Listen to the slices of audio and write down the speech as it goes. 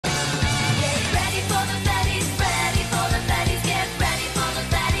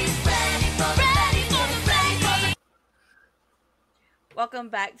Welcome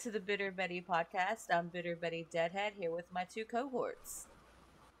back to the Bitter Betty podcast. I'm Bitter Betty Deadhead here with my two cohorts.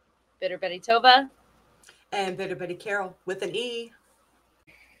 Bitter Betty Tova. And Bitter Betty Carol with an E.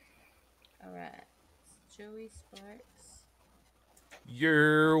 All right. Joey Sparks.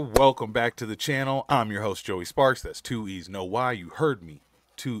 You're welcome back to the channel. I'm your host, Joey Sparks. That's 2 E's, no Y. You heard me.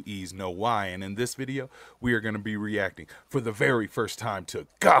 2 E's, no Y. And in this video, we are going to be reacting for the very first time to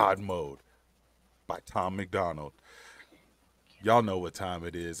God Mode by Tom MacDonald. Y'all know what time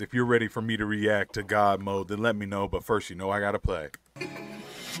it is. If you're ready for me to react to God Mode, then let me know. But first, you know I gotta play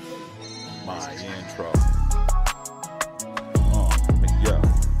my intro. Yeah.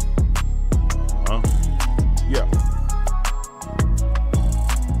 Yeah.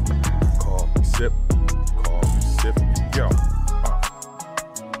 Coffee sip. Coffee sip. Yo.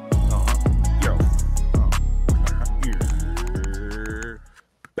 Yo.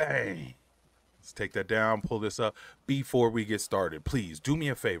 Bang. Take that down, pull this up. Before we get started, please do me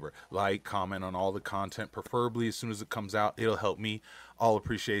a favor, like, comment on all the content, preferably as soon as it comes out. It'll help me. I'll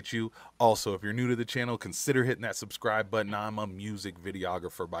appreciate you. Also, if you're new to the channel, consider hitting that subscribe button. I'm a music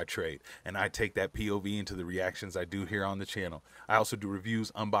videographer by trade, and I take that POV into the reactions I do here on the channel. I also do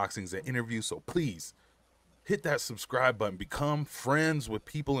reviews, unboxings, and interviews, so please hit that subscribe button. Become friends with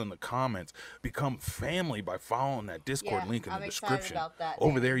people in the comments. Become family by following that Discord link in the description.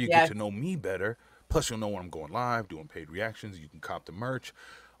 Over there, you get to know me better. Plus, you'll know when I'm going live, doing paid reactions. You can cop the merch.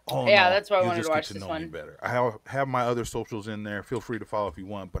 That's why I wanted to watch this one. Better. I have my other socials in there. Feel free to follow if you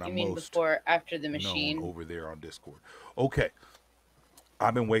want, but I'm most before, after the machine known over there on Discord. Okay,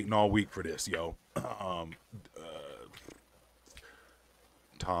 I've been waiting all week for this, yo.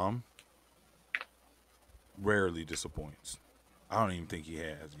 Tom rarely disappoints. I don't even think he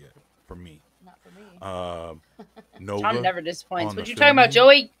has yet. For me, not for me. Nova, Tom never disappoints. What you talking about,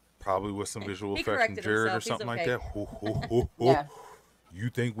 Joey? Probably with some visual effects from Jared or something like that. Yeah. You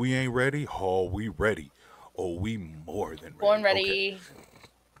think we ain't ready? Oh, we ready. Oh, we more than ready. Born ready.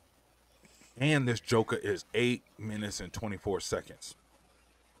 Okay. And this Joker is 8 minutes and 24 seconds.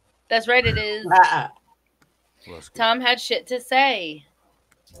 That's right, it is. Tom had shit to say.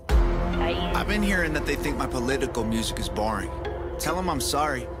 I've been hearing that they think my political music is boring. Tell them I'm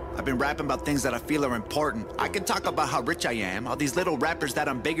sorry. I've been rapping about things that I feel are important. I can talk about how rich I am, all these little rappers that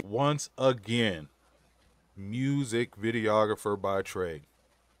I'm bigger. Once again, music videographer by trade.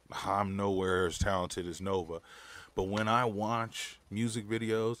 I'm nowhere as talented as Nova, but when I watch music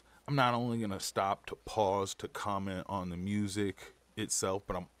videos, I'm not only going to stop to pause to comment on the music itself,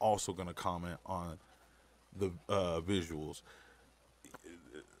 but I'm also going to comment on the visuals.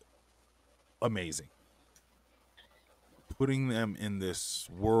 Amazing. Putting them in this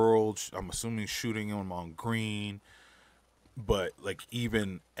world, I'm assuming shooting them on green, but like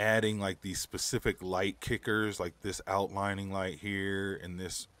even adding like these specific light kickers, like this outlining light here and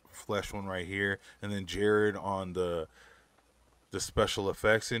this flesh one right here, and then Jared on the special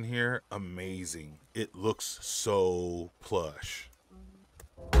effects in here. Amazing. It looks so plush.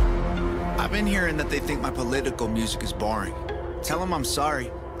 I've been hearing that they think my political music is boring. Tell them I'm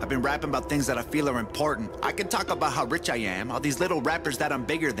sorry. I've been rapping about things that I feel are important. I can talk about how rich I am, all these little rappers that I'm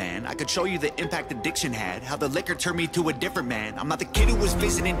bigger than. I could show you the impact addiction had, how the liquor turned me to a different man. I'm not the kid who was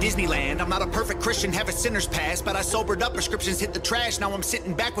visiting Disneyland. I'm not a perfect Christian, have a sinner's past, but I sobered up, prescriptions hit the trash. Now I'm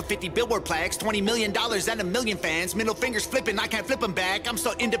sitting back with 50 billboard plaques, $20 million and 1 million fans. Middle fingers flipping, I can't flip them back. I'm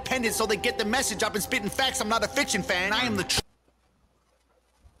so independent, so they get the message. I've been spitting facts, I'm not a fiction fan. I am the truth.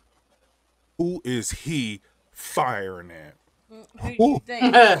 Who is he firing at? Who do you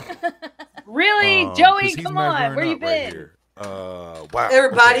think? Really? Joey, come on. Where you been? Wow.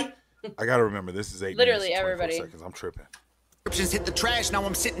 Everybody. Okay. I got to remember, this is 8 Literally minutes, everybody. seconds. I'm tripping. Prescriptions hit the trash, now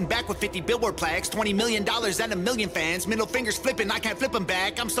I'm sitting back with 50 billboard plaques, $20 million and 1 million fans. Middle fingers flipping, I can't flip them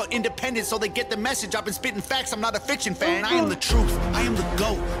back. I'm so independent, so they get the message. I've been spitting facts, I'm not a fiction fan. I am the truth, I am the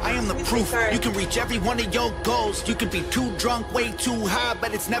GOAT, I am the proof. You can reach every one of your goals. You can be too drunk, way too high,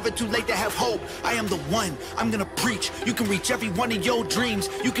 but it's never too late to have hope. I am the one, I'm gonna preach. You can reach every one of your dreams.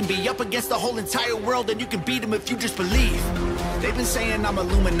 You can be up against the whole entire world, and you can beat them if you just believe. They've been saying I'm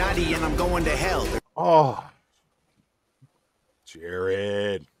Illuminati and I'm going to hell. Oh,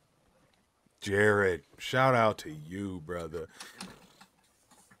 Jared, shout out to you, brother.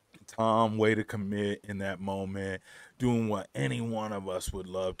 Tom, way to commit in that moment, doing what any one of us would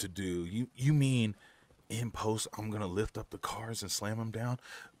love to do. You mean in post, I'm going to lift up the cars and slam them down?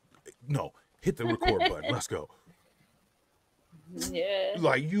 No, hit the record button. Let's go. Yeah.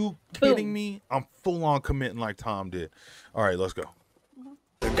 Like, you kidding me? I'm full on committing like Tom did. All right, let's go.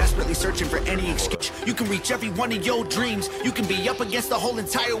 They're desperately searching for any excuse. You can reach every one of your dreams. You can be up against the whole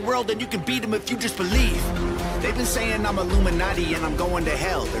entire world, and you can beat them if you just believe. They've been saying I'm Illuminati and I'm going to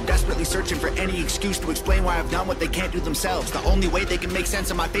hell. They're desperately searching for any excuse to explain why I've done what they can't do themselves. The only way they can make sense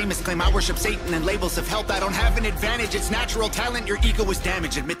of my famous claim I worship Satan and labels of health. I don't have an advantage, it's natural talent. Your ego is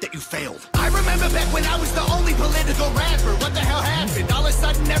damaged, admit that you failed. I remember back when I was the only political rapper. What the hell happened? All of a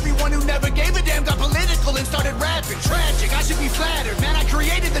sudden everyone who never gave a damn got political and started rapping. Tragic, I should be flattered. Man, I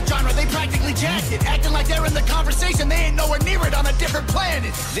created the genre, they practically jacked it. Acting like they're in the conversation, they ain't nowhere near it on a different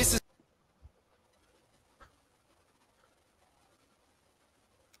planet. This is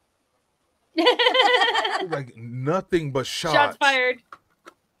like nothing but shots. Shots fired.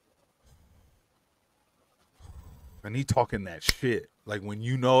 And he talking that shit. Like when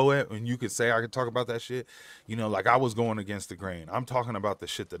you know it, when you could say I could talk about that shit, you know, like I was going against the grain. I'm talking about the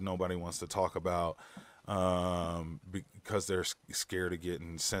shit that nobody wants to talk about because they're scared of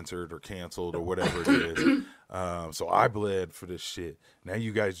getting censored or canceled or whatever it is. So I bled for this shit. Now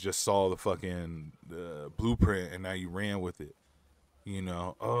you guys just saw the fucking blueprint and now you ran with it. You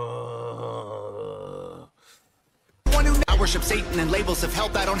know, I worship Satan and labels of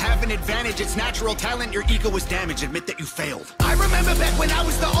health. I don't have an advantage, it's natural talent. Your ego is damaged, admit that you failed. I remember back when I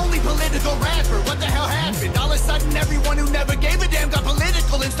was the only political rapper. What the hell happened? All of a sudden everyone who never gave a damn got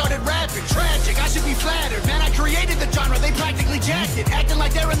political and started rapping. Tragic, I should be flattered. Man, I created the genre, they practically jacked it. Acting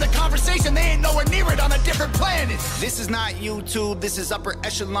like they're in the conversation, they ain't nowhere near it on a different planet. This is not YouTube, this is upper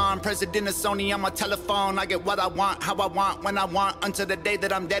echelon. President of Sony on my telephone. I get what I want, how I want, when I want, until the day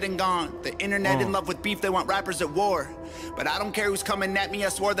that I'm dead and gone. The internet in love with beef, they want rappers at war. But I don't care who's coming at me, I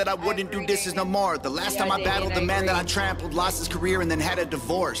swore that I wouldn't do this no more. The last time I battled the man that I trampled, lost his career and then had a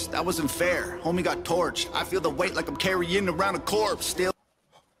divorce. That wasn't fair, homie got torched. I feel the weight like I'm carrying around a corpse still.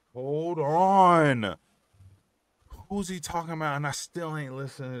 hold on. Who's he talking about? And I still ain't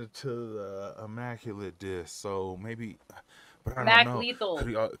listening to the Immaculate Disc. So maybe, but I Mac don't know.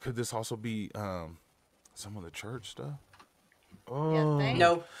 Lethal. Could this also be some of the church stuff? Yeah, Oh, thanks.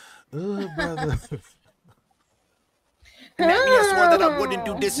 No. brother. At me, I swore that I wouldn't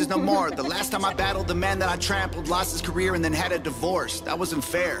do this no more. The last time I battled the man that I trampled, lost his career and then had a divorce. That wasn't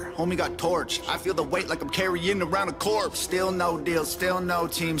fair, homie got torched. I feel the weight like I'm carrying around a corpse. Still no deal, still no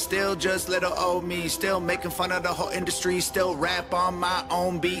team, still just little old me. Still making fun of the whole industry, still rap on my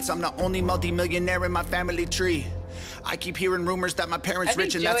own beats. I'm the only multi-millionaire in my family tree. I keep hearing rumors that my parents I think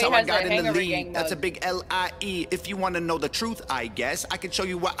rich and that's Joey how I has got a in the hangover league. gang That's a mug. big L-I-E. If you want to know the truth, I guess I can show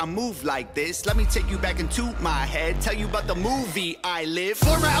you why I move like this. Let me take you back into my head, tell you about the movie I live.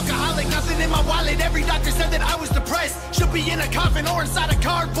 Former alcoholic, nothing in my wallet. Every doctor said that I was depressed. Should be in a coffin or inside a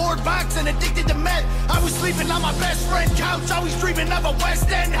cardboard box and addicted to meth. I was sleeping on my best friend couch, always dreaming of a West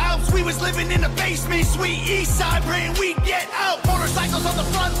End house. We was living in the basement, sweet east side, praying we'd get out. Motorcycles on the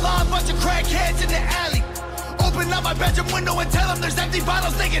front lawn, bunch of crackheads in the alley. Open up my bedroom window and tell them there's empty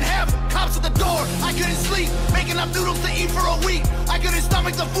bottles they can have. Cops at the door, I couldn't sleep. Making up noodles to eat for a week. I couldn't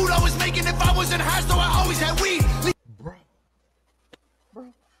stomach the food I was making if I wasn't high, so I always had weed.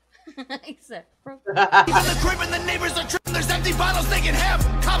 He said, bro. Even the crib and the neighbors are tripping. There's empty bottles they can have.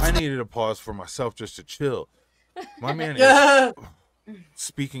 Cops I at the needed a pause for myself just to chill. My man is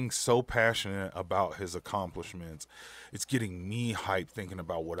speaking so passionate about his accomplishments. It's getting me hyped thinking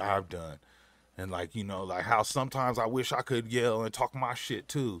about what I've done. And like, you know, like how sometimes I wish I could yell and talk my shit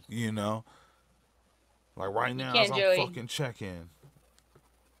too, you know? Like right now as can't, I'm Joey. fucking checking.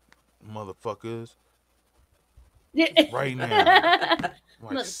 Motherfuckers. Right now.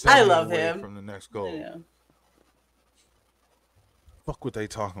 I'm like I love 70 away him. from the next goal. Yeah. Fuck what they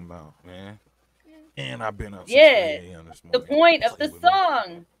talking about, man. And I've been up since Yeah. 3 a.m. this The morning. point of Play the with me.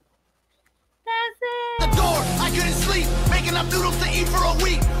 song. That's the door, I couldn't sleep. Making up noodles to eat for a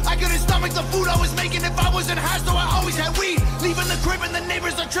week. I couldn't stomach the food I was making if I wasn't high, so I always had weed. Leaving the crib and the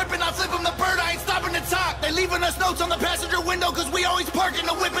neighbors are tripping. I flip them the bird, I ain't stopping to talk. They leaving us notes on the passenger window, cause we always park in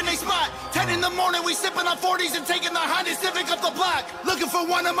the whip in they spot. 10 in the morning, we sipping on 40s and taking the Honda Civic up the block. Looking for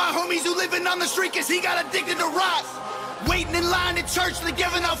one of my homies who living on the street cause he got addicted to rock. Waiting in line at church, they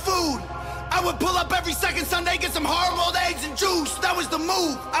giving out food. I would pull up every second Sunday, get some hard-boiled eggs and juice. That was the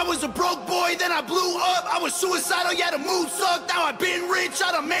move. I was a broke boy, then I blew up. I was suicidal, yeah, the mood sucked. Now I've been rich,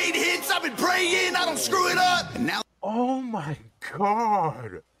 I done made hits. I've been praying, I don't screw it up. And now Oh my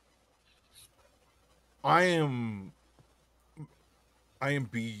God. I am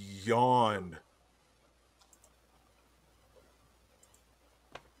beyond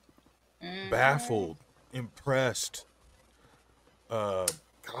baffled, impressed,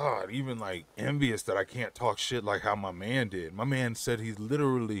 God, even like envious that I can't talk shit like how my man did. My man said he's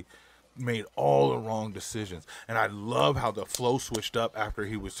literally made all the wrong decisions. And I love how the flow switched up after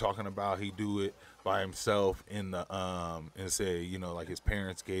he was talking about he do it by himself in the and say, you know, like his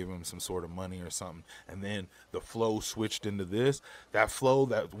parents gave him some sort of money or something, and then the flow switched into this. That flow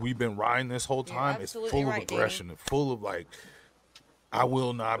that we've been riding this whole time is full of aggression and full of like, I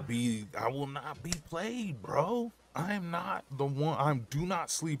will not be played, bro. I am not the one. Do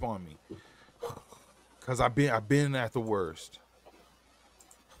not sleep on me, cause I've been at the worst.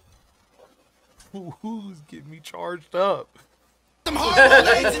 Who's getting me charged up? Some hard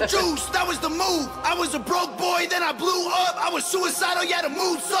legs and juice, that was the move. I was a broke boy, then I blew up. I was suicidal, yeah, the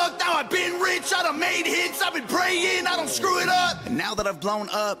mood sucked. Now I've been rich, I done made hits. I've been praying, I don't screw it up. And now that I've blown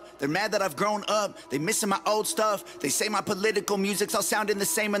up, they're mad that I've grown up. They missing my old stuff. They say my political music's all sounding the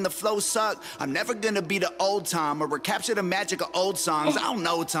same and the flows suck. I'm never gonna be the old Tom or recapture the magic of old songs. I don't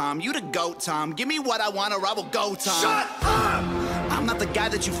know, Tom, you the GOAT, Tom. Give me what I want or I will go, Tom. Shut up! I'm not the guy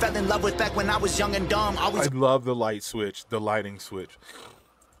that you fell in love with back when I was young and dumb. I love the lighting switch.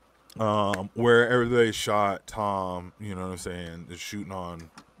 Wherever they shot Tom, you know what I'm saying, they're shooting on,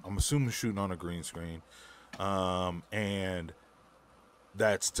 I'm assuming shooting on a green screen. And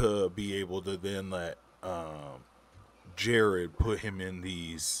that's to be able to then let Jared put him in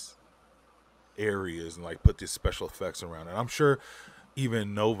these areas and like put these special effects around it. I'm sure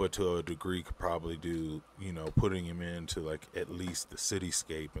even Nova to a degree could probably do, you know, putting him into like at least the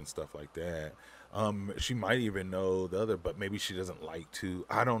cityscape and stuff like that. She might even know the other, but maybe she doesn't like to.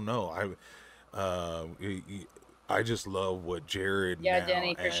 I don't know. I just love what Jared now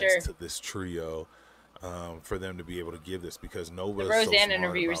Danny, for adds sure. to this trio, for them to be able to give this, because Nova. The Roseanne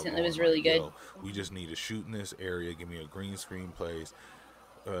interview recently was really good. We just need to shoot in this area. Give me a green screen place.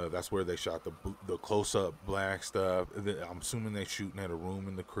 That's where they shot the close-up black stuff. I'm assuming they're shooting at a room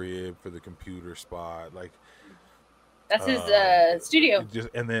in the crib for the computer spot. Like that's his studio.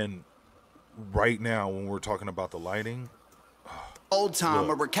 And then right now, when we're talking about the lighting, old Tom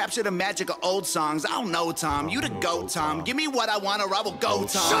or recapture the magic of old songs. I don't know, Tom. You the GOAT, Tom. Give me what I want or I will go,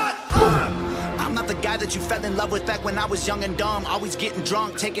 Tom. Shut up! I'm not the guy that you fell in love with back when I was young and dumb. Always getting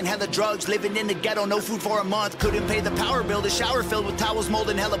drunk, taking hella drugs, living in the ghetto, no food for a month. Couldn't pay the power bill, the shower filled with towels,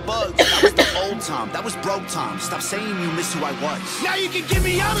 molding hella bugs. That was the old Tom, that was broke Tom. Stop saying you miss who I was. Now you can give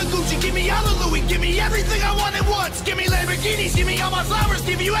me all the Gucci, give me all the Louis, give me everything I want at once. Give me Lamborghinis, give me all my flowers,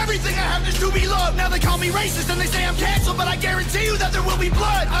 give you everything I have just to be loved. Now they call me racist and they say I'm canceled, but I guarantee you that there will be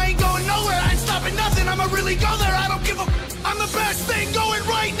blood. I ain't going nowhere, I ain't stopping nothing. I'ma really go there, I don't give a. I'm the best thing going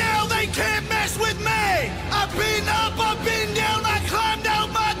right now, they can't mess with me. I've been up, I've been down, I climbed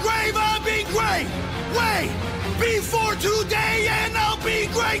out my grave, I'll be great. Wait, before today, and I'll be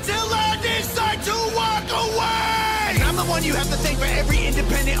great till I decide to walk away. And I'm the one you have to thank for every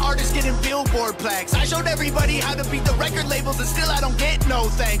independent artist getting Billboard plaques. I showed everybody how to beat the record labels, and still I don't get no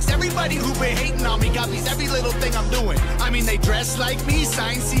thanks. Everybody who been hating on me copies every little thing I'm doing. I mean, they dress like me,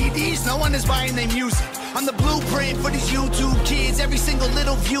 sign CDs, no one is buying their music. I'm the blueprint for these YouTube kids. Every single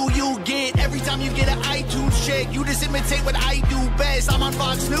little view you get, every time you get an iTunes check, you just imitate what I do best. I'm on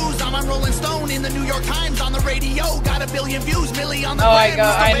Fox News, I'm on Rolling Stone, in the New York Times, on the radio, got 1 billion views, Millie on the I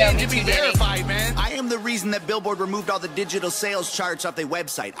know, me to be too, verified, man. I am the reason that Billboard removed all the digital sales charts off their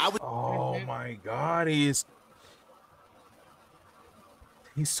website. oh my God, he's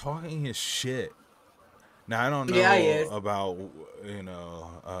talking his shit. Now I don't know about, you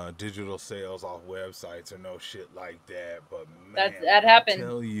know, digital sales off websites or no shit like that, but man, that happened. I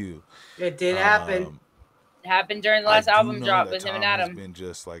tell you, it did happen. It happened during the last album drop with him and Tom has Adam. been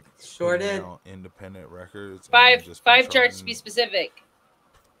just like Sure did. Independent records. Five charts to be specific.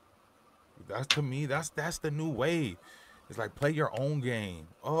 That's, to me, that's the new wave. It's like, play your own game.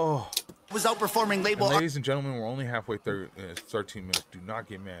 Oh, was outperforming label. And ladies and gentlemen, we're only halfway through. 13 minutes. Do not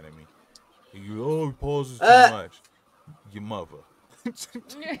get mad at me. You pauses too much. Your mother.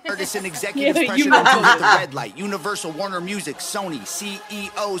 Artists and executives pressured them to hit the red light. Universal, Warner Music, Sony,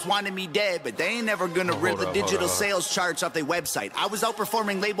 CEOs wanted me dead, but they ain't never gonna rip the digital sales charts off their website. I was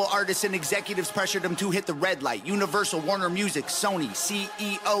outperforming label artists and executives pressured them to hit the red light. Universal, Warner Music, Sony,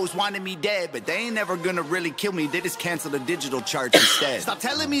 CEOs wanted me dead, but they ain't never gonna really kill me. They just cancel the digital charts instead. Stop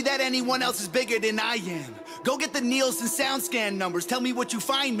telling me that anyone else is bigger than I am. Go get the Nielsen SoundScan numbers. Tell me what you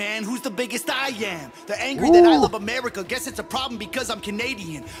find, man. Who's the biggest I am? They're angry that I love America. Guess it's a problem because I'm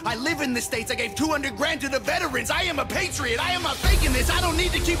Canadian. I live in the States, I gave 200 grand to the veterans. I am a patriot, I am not faking this. I don't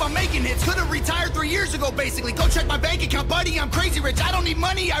need to keep on making hits. Could've retired 3 years ago, basically. Go check my bank account, buddy, I'm crazy rich. I don't need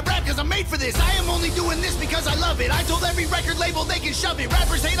money, I rap cause I'm made for this. I am only doing this because I love it. I told every record label they can shove it.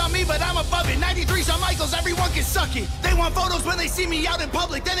 Rappers hate on me, but I'm above it. 93 Shawn Michaels, everyone can suck it. They want photos when they see me out in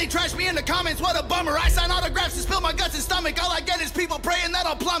public, then they trash me in the comments, what a bummer. I sign autographs and spill my guts and stomach. All I get is people praying that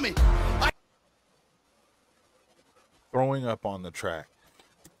I'll plummet. Throwing up on the track.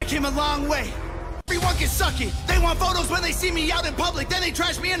 I came a long way. Everyone can suck it. They want photos when they see me out in public, then they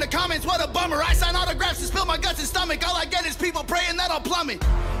trash me in the comments, what a bummer. I sign autographs and spill my guts and stomach. All I get is people praying that I'll plummet.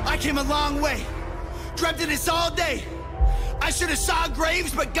 I came a long way. Dreamt of this all day. I should have saw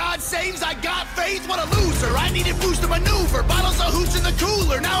graves, but God saves. I got faith, what a loser. I needed boost to maneuver. Bottles of hoops in the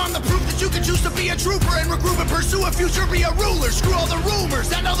cooler. Now I'm the proof that you can choose to be a trooper and regroup and pursue a future, be a ruler. Screw all the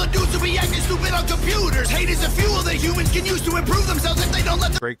rumors and all the dudes who be acting stupid on computers. Hate is a fuel that humans can use to improve themselves if they don't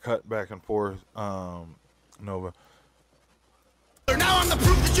let the Great cut back and forth, Nova. Now I'm the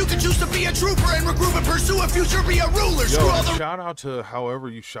proof that you can choose to be a trooper and regroup and pursue a future, be a ruler. Screw Yo, all the shout out to however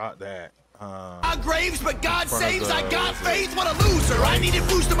you shot that. graves, but God saves. the- I got faith, what a loser. I needed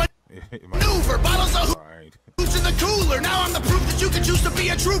boost to maneuver. Bottles of Right. hoops in the cooler. Now I'm the proof that you can choose to be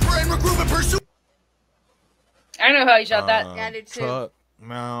a trooper and regroup and pursue. I know how you shot that. Yeah, I did too. Truck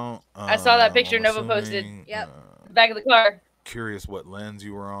mount. I saw that picture I'm Nova posted. assuming, Yep. Back of the car. Curious what lens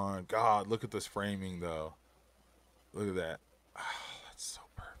you were on. God, look at this framing though. Look at that. Oh, that's so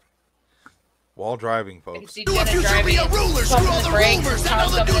perfect. While driving, I can folks. see Do a Jenna future, driving be a it, ruler. Screw all pumping the the brakes, rumors and Tom all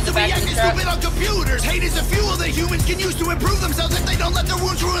the jumping in dudes the who be back of acting the truck. stupid on computers. Hate is a fuel that humans can use to improve themselves if they don't let their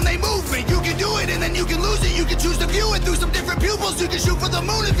wounds ruin their movement. You can do it and then you can lose it. You can choose to view it through some different pupils. You can shoot for the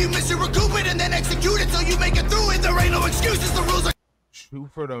moon if you miss it, recoup it, and then execute it till you make it through it. There ain't no excuses, the rules are Shoot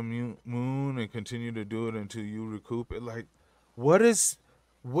for the moon and continue to do it until you recoup it. Like, what is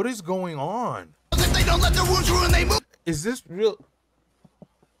going on? if they don't let their wounds ruin their movement. Is this real?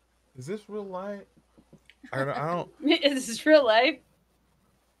 Is this real life? I don't. Is this real life?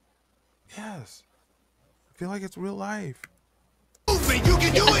 Yes. I feel like it's real life. You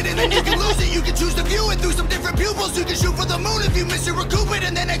can do it and then you can lose it. You can choose to view it through some different pupils. You can shoot for the moon if you miss it, recoup it,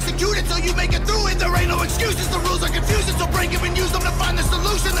 and then execute it till you make it through it. There ain't no excuses, the rules are confusing, so break them and use them to find the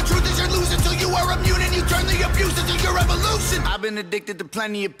solution. The truth is you're losing till you are immune and you turn the abuse into your revolution. I've been addicted to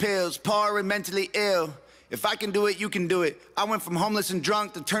plenty of pills, poor and mentally ill. If I can do it, you can do it. I went from homeless and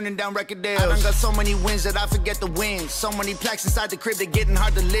drunk to turning down record deals. I done got so many wins that I forget the wins. So many plaques inside the crib, they getting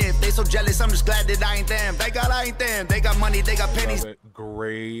hard to live. They so jealous, I'm just glad that I ain't them. Thank God I ain't them. They got money, they got pennies. Love it.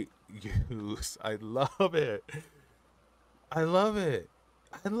 Great use. I love it. I love it.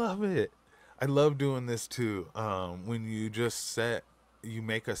 I love it. I love doing this too. When you just you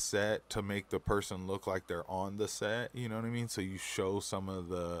make a set to make the person look like they're on the set. You know what I mean? So you show some of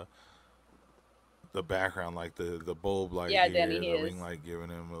the background, like the bulb light Yeah, here, Danny, the he ring is. light, giving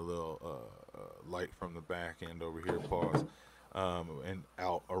him a little light from the back end over here. Pause. And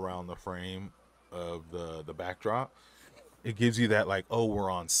out around the frame of the backdrop. It gives you that like, oh,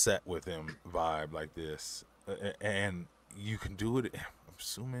 we're on set with him vibe like this. And you can do it, I'm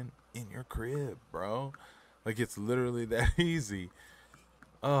assuming, in your crib, bro. Like, it's literally that easy.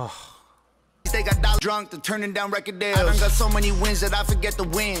 Oh. They got dollar drunk to turning down record deals. I done got so many wins that I forget the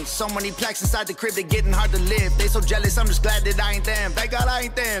wins. So many plaques inside the crib, they getting hard to live. They so jealous, I'm just glad that I ain't them. Thank God I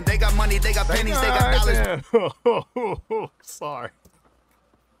ain't them. They got money, they got pennies, they got dollars. Sorry.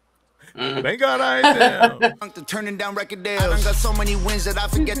 Thank God I ain't them. To turning down record deals. I done got so many wins that I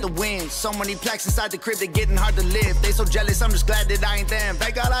forget the wins. So many plaques inside the crib, they getting hard to live. They so jealous, I'm just glad that I ain't them.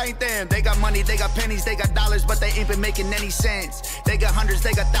 Thank God I ain't them. They got money, they got pennies, they got dollars, but they ain't been making any sense. They got hundreds,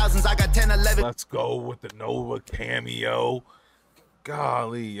 they got thousands, I got 10, 11. Let's go with the Nova cameo.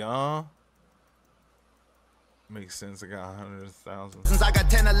 Golly, y'all. Makes sense. I got hundreds of thousands. Since I got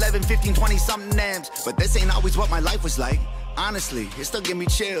 10, 11, 15, 20 something names. But this ain't always what my life was like. Honestly, it still give me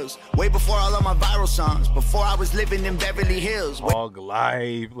chills. Way before all of my viral songs. Before I was living in Beverly Hills. Hog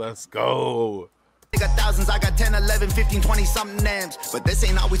life. Let's go. I got thousands, I got 10, 11, 15, 20 something names. But this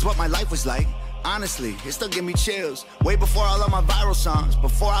ain't always what my life was like. Honestly, it still give me chills. Way before all of my viral songs.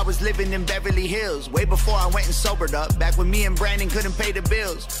 Before I was living in Beverly Hills. Way before I went and sobered up. Back when me and Brandon couldn't pay the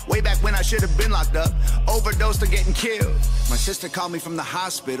bills. Way back when I should have been locked up. Overdosed or getting killed. My sister called me from the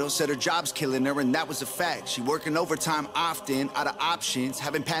hospital. Said her job's killing her and that was a fact. She working overtime often, out of options.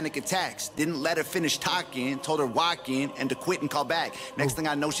 Having panic attacks. Didn't let her finish talking. Told her walk in and to quit and call back. Next thing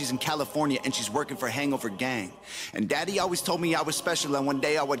I know, she's in California and she's working for Hangover Gang. And Daddy always told me I was special and one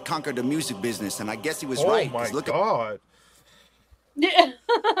day I would conquer the music business. And I guess he was right. Oh my Look God. Yeah.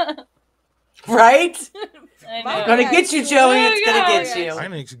 Right? I My know. Gonna get you, Joey. It's gonna Yeah. get you. I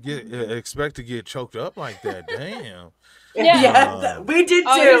didn't expect to get choked up like that. Damn. Yeah. We did too.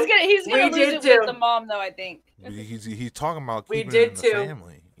 Oh, he's gonna We lose did it too. with the mom, though. I think. He's talking about We keeping it in did the too.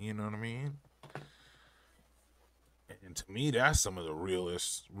 family. You know what I mean? And to me, that's some of the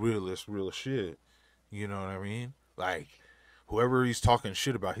realest shit. You know what I mean? Like, whoever he's talking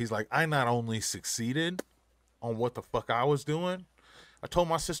shit about, he's like, I not only succeeded on what the fuck I was doing, I told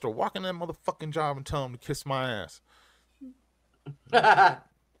my sister, walk in that motherfucking job and tell him to kiss my ass.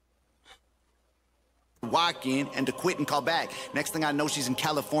 Walk in and to quit and call back. Next thing I know, she's in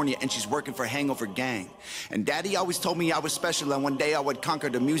California and she's working for Hangover Gang. And Daddy always told me I was special and one day I would conquer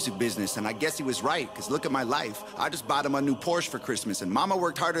the music business. And I guess he was right, because look at my life. I just bought him a new Porsche for Christmas, and Mama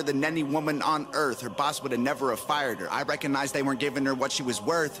worked harder than any woman on earth. Her boss would have never have fired her. I recognized they weren't giving her what she was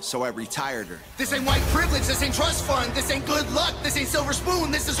worth, so I retired her. This ain't white privilege, this ain't trust fund, this ain't good luck, this ain't silver spoon,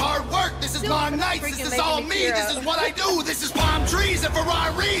 this is hard work, this is long nights, this is all me, this is what I do, this is palm trees and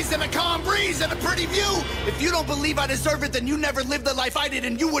Ferraris and a calm breeze and a pretty view. If you don't believe I deserve it, then you never lived the life I did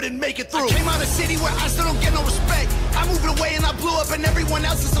and you wouldn't make it through. I came out of a city where I still don't get no respect. I moved away and I blew up and everyone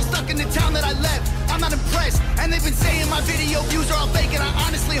else is still stuck in the town that I left. I'm not impressed, and they've been saying my video views are all fake, and I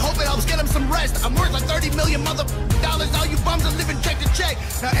honestly hope it helps get them some rest. I'm worth like 30 million dollars, all you bums are living check to check.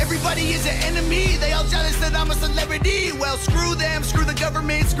 Now everybody is an enemy, they all jealous that I'm a celebrity. Well, screw them, screw the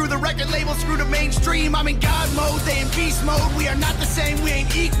government, screw the record label, screw the mainstream. I'm in God mode, they in beast mode. We are not the same, we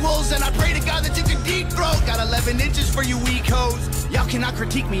ain't equals, and I pray to God that you can deep throat. Got 11 inches for you weak hoes. Y'all cannot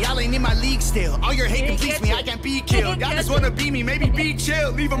critique me, y'all ain't in my league still. All your hate completes me, I can't be killed. Y'all just wanna be me, maybe be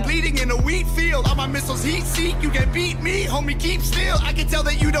chill. Leave them bleeding in a wheat field. All my missiles heat seek, you can't beat me. Homie, keep still, I can tell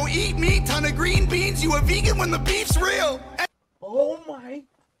that you don't eat meat. Ton of green beans, you a vegan when the beef's real. Oh my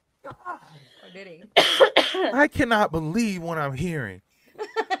God. Or did he? I cannot believe what I'm hearing.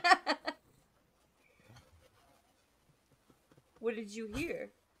 What did you hear?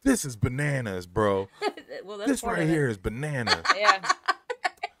 This is bananas, bro. Well, that's This part right of it. here is bananas. Yeah.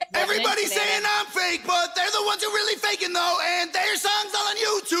 Everybody's saying I'm fake, but they're the ones who really faking though, and their songs all on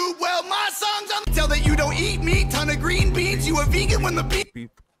YouTube. Well, my songs on. Tell that you don't eat meat, ton of green beans. You a vegan when the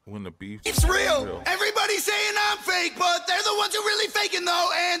beef's It's real. Everybody's saying I'm fake, but they're the ones who really faking though,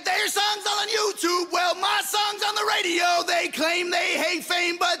 and their songs all on YouTube. Well, my songs on the radio. They claim they hate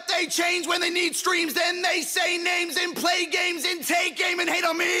fame, but they change when they need streams. Then they say names and play games and take aim and hate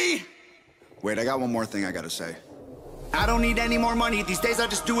on me. Wait, I got one more thing I gotta say. I don't need any more money. These days I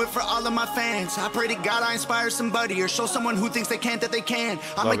just do it for all of my fans. I pray to God I inspire somebody or show someone who thinks they can't that they can.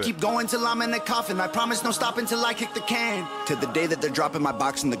 I'ma keep going till I'm in the coffin. I promise no stopping till I kick the can. To the day that they're dropping my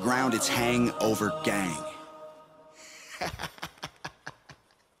box in the ground, it's Hangover Gang.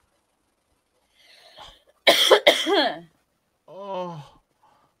 Oh.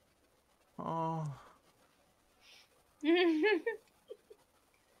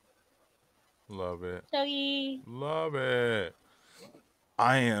 Love it. Doggy. Love it.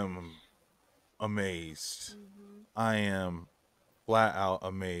 I am amazed. I am flat out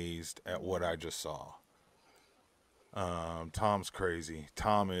amazed at what I just saw. Tom's crazy.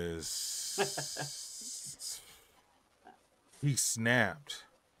 Tom is he snapped.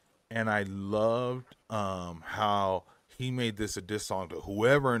 And I loved how he made this a diss song to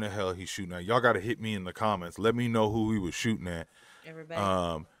whoever in the hell he's shooting at. Y'all gotta hit me in the comments. Let me know who he was shooting at.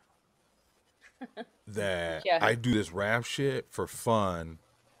 Everybody. That Yeah. I do this rap shit for fun,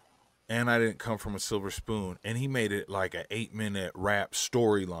 and I didn't come from a silver spoon. And he made it like an 8-minute rap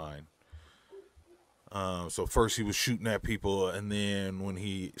storyline. So first he was shooting at people, and then when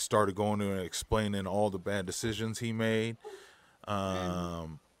he started going to and explaining all the bad decisions he made,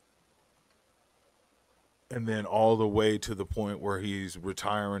 and then all the way to the point where he's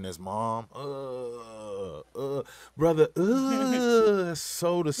retiring his mom. Brother, that's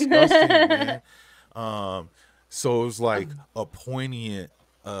so disgusting, man. So it was like a poignant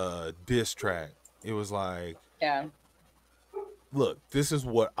diss track. It was like, Yeah. look, this is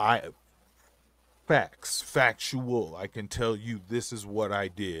what factual. I can tell you this is what I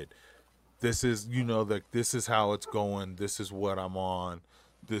did. This is, this is how it's going. This is what I'm on.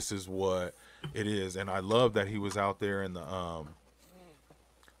 This is what it is. And I love that he was out there in the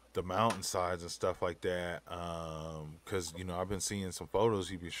mountainsides and stuff like that. Cause I've been seeing some photos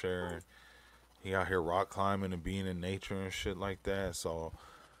he be sharing. He out here rock climbing and being in nature and shit like that. So,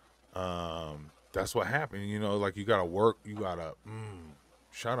 that's what happened. Like you gotta work, you gotta,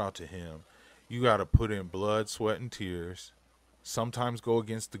 shout out to him. You gotta put in blood, sweat, and tears. Sometimes go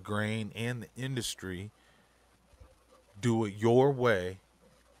against the grain and the industry. Do it your way.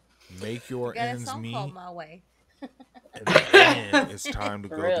 Make your Got a ends song meet. called My Way. And then it's time to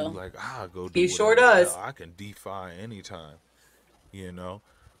For go real. do like go do. He sure whatever the does. hell I can defy anytime, you know.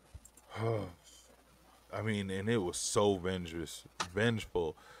 I mean, and it was so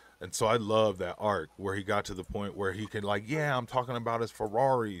vengeful. And so I love that arc where he got to the point where he can like, yeah, I'm talking about his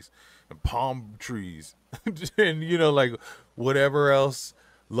Ferraris and palm trees and, you know, like whatever else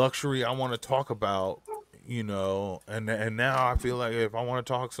luxury I want to talk about, you know, and now I feel like if I want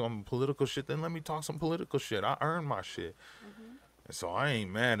to talk some political shit, then let me talk some political shit. I earned my shit. And so I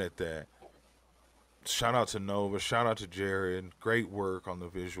ain't mad at that. Shout out to Nova. Shout out to Jared. Great work on the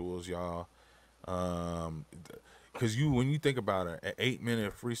visuals, y'all. Because when you think about it, an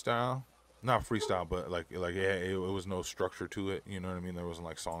 8-minute freestyle, not freestyle, but like yeah, it was no structure to it. You know what I mean? There wasn't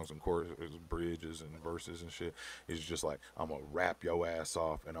like songs and choruses, bridges and verses and shit. It's just like, I'm gonna rap your ass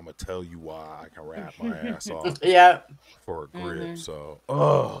off, and I'm gonna tell you why I can rap my ass off. Yeah. For a grip. Mm-hmm. So,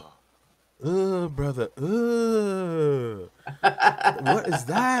 brother, what is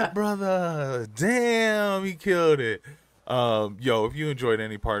that, brother? Damn, he killed it. Yo, if you enjoyed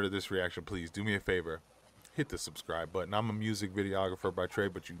any part of this reaction, please do me a favor. Hit the subscribe button. I'm a music videographer by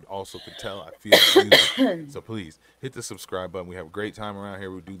trade, but you also can tell I feel music. So please hit the subscribe button. We have a great time around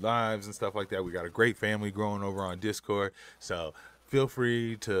here. We do lives and stuff like that. We got a great family growing over on Discord. So feel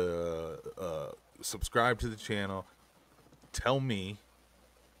free to subscribe to the channel. Tell me,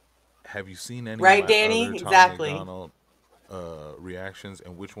 have you seen any Right, of my Danny? other Tom Exactly. McDonald reactions,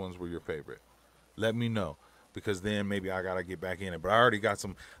 and which ones were your favorite? Let me know, because then maybe I gotta get back in it. But I already got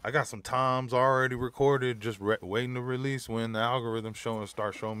some. I got some Toms already recorded, just waiting to release when the algorithm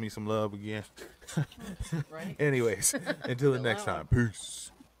start showing me some love again. Right. Anyways, until the next time,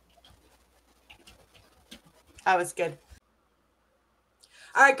 peace. That was good.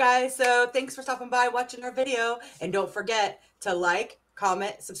 All right, guys. So thanks for stopping by, watching our video. And don't forget to like,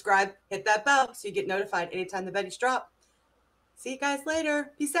 comment, subscribe, hit that bell so you get notified anytime the Bettys drop. See you guys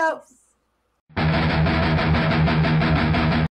later. Peace out.